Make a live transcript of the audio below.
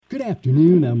Good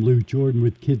afternoon. I'm Lou Jordan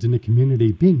with Kids in the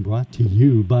Community, being brought to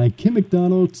you by Kim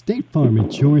McDonald, State Farm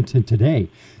Insurance, and today,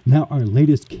 now our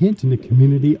latest Kids in the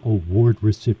Community Award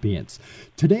recipients.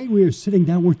 Today we are sitting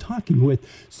down, we're talking with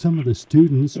some of the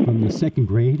students from the second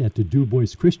grade at the Du Bois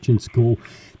Christian School.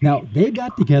 Now, they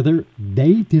got together,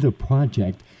 they did a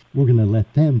project. We're going to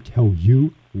let them tell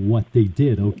you what they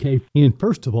did, okay? And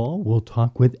first of all, we'll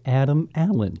talk with Adam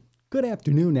Allen. Good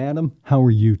afternoon, Adam. How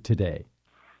are you today?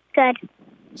 Good.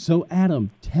 So, Adam,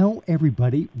 tell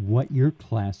everybody what your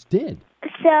class did.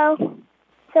 So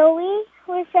we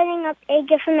were setting up a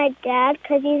gift for my dad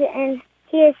because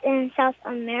he is in South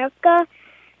America.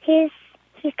 He's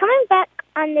coming back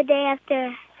on the day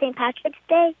after St. Patrick's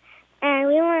Day, and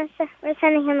we're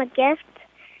sending him a gift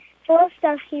full of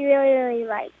stuff he really, really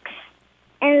likes,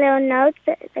 and little notes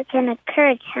that can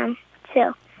encourage him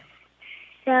too.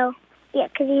 So yeah,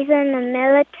 because he's in the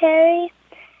military,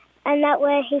 and that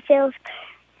way he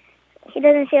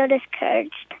doesn't feel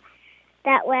discouraged.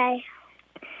 That way,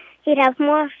 he'd have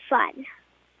more fun.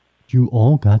 You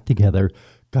all got together,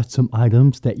 got some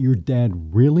items that your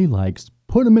dad really likes,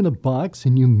 put them in a box,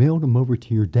 and you mailed them over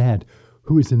to your dad,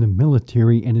 who is in the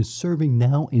military and is serving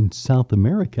now in South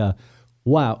America.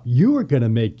 Wow, you are going to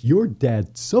make your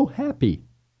dad so happy.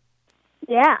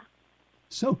 Yeah.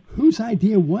 So, whose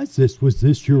idea was this? Was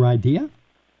this your idea?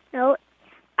 No,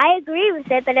 I agree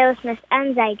with it, but it was Miss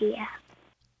M's idea.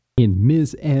 And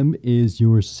Ms. M is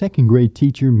your second grade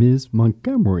teacher, Ms.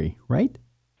 Montgomery, right?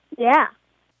 Yeah.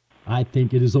 I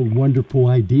think it is a wonderful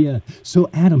idea. So,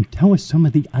 Adam, tell us some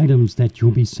of the items that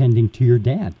you'll be sending to your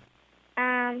dad.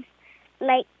 I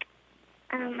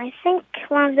think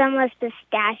one of them was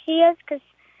pistachios because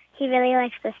he really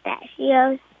likes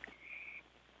pistachios.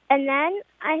 And then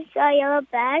I saw a yellow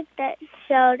bag that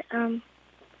showed,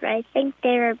 I think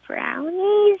they were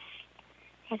brownies.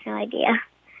 I have no idea.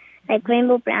 Like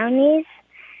rainbow brownies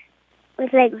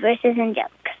with like verses and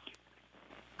jokes.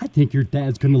 I think your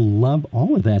dad's going to love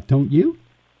all of that, don't you?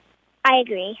 I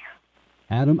agree.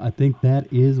 Adam, I think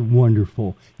that is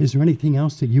wonderful. Is there anything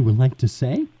else that you would like to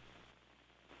say?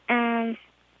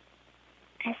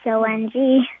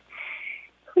 S-O-N-G.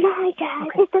 My dad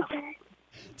is the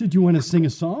best. Did you want to sing a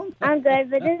song? I'm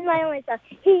good, but this is my only song.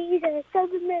 He's in South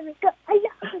America. I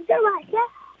love him so much. Yeah.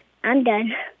 I'm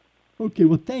done. Okay,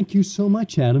 well, thank you so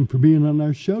much, Adam, for being on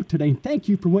our show today. And thank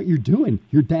you for what you're doing.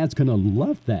 Your dad's going to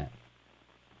love that.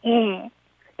 Yeah.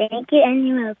 Thank you, and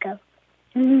you're welcome.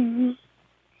 Mm-hmm.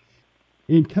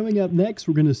 And coming up next,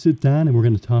 we're going to sit down and we're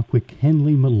going to talk with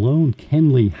Kenley Malone.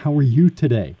 Kenley, how are you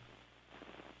today?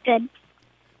 Good.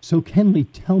 So, Kenley,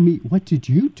 tell me, what did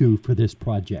you do for this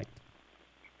project?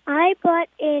 I brought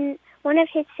in one of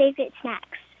his favorite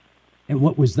snacks. And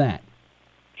what was that?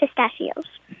 Pistachios.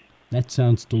 That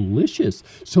sounds delicious.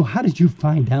 So how did you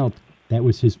find out that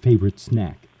was his favorite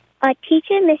snack? Our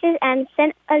teacher, Mrs. M,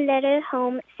 sent a letter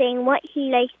home saying what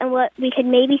he liked and what we could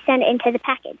maybe send into the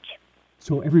package.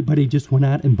 So everybody just went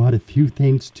out and bought a few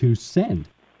things to send?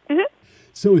 Mm-hmm.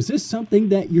 So is this something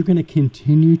that you're going to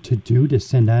continue to do to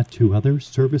send out to other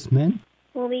servicemen?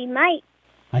 Well, we might.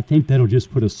 I think that'll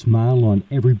just put a smile on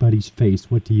everybody's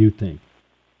face. What do you think?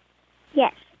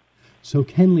 Yes. So,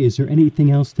 Kenley, is there anything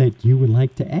else that you would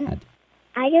like to add?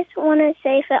 I just want to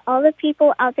say for all the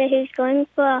people out there who's going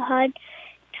for a hard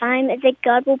time, that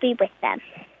God will be with them.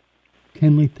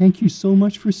 Kenley, thank you so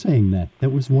much for saying that.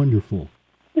 That was wonderful.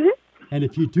 Mm-hmm. And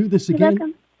if you do this You're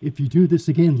again,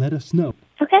 welcome. let us know.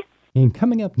 Okay. And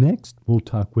coming up next, we'll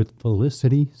talk with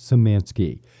Felicity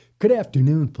Szymanski. Good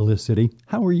afternoon, Felicity.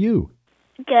 How are you?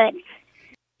 Good.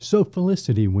 So,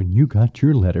 Felicity, when you got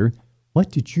your letter, what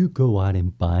did you go out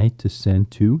and buy to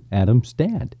send to Adam's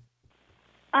dad?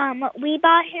 We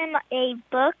bought him a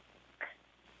book.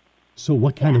 So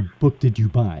what kind of book did you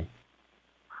buy?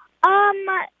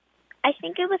 I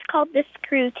think it was called The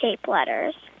Screw Tape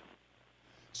Letters.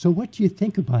 So what do you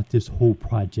think about this whole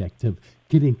project of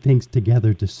getting things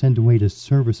together to send away to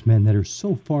servicemen that are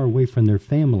so far away from their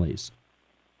families?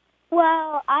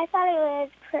 Well, I thought it was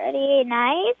pretty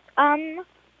nice.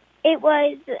 It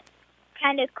was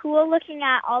kind of cool looking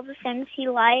at all the things he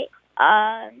liked.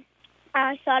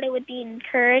 I thought it would be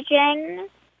encouraging.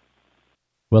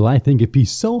 Well, I think it'd be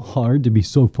so hard to be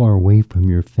so far away from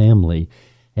your family.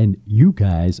 And you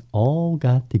guys all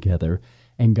got together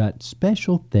and got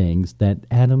special things that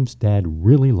Adam's dad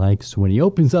really likes. When he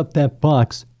opens up that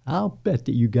box, I'll bet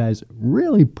that you guys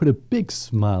really put a big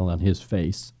smile on his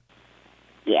face.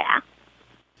 Yeah.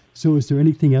 So is there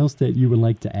anything else that you would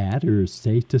like to add or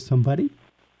say to somebody?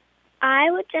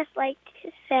 I would just like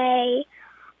to say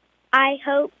I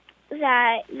hope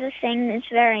that the thing is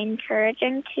very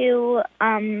encouraging to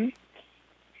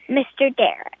Mr.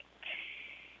 Derek.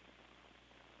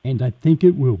 And I think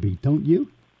it will be, don't you?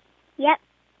 Yep.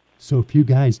 So if you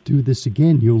guys do this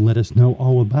again, you'll let us know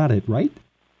all about it, right?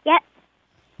 Yep.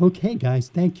 Okay, guys,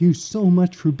 thank you so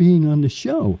much for being on the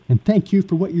show, and thank you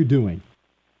for what you're doing.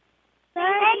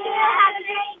 Thank you. Have a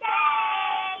great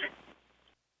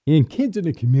day. And Kids in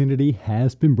the Community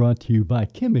has been brought to you by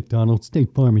Kim McDonald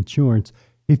State Farm Insurance.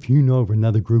 If you know of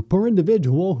another group or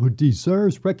individual who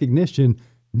deserves recognition,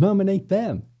 nominate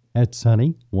them at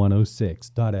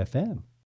Sunny106.fm.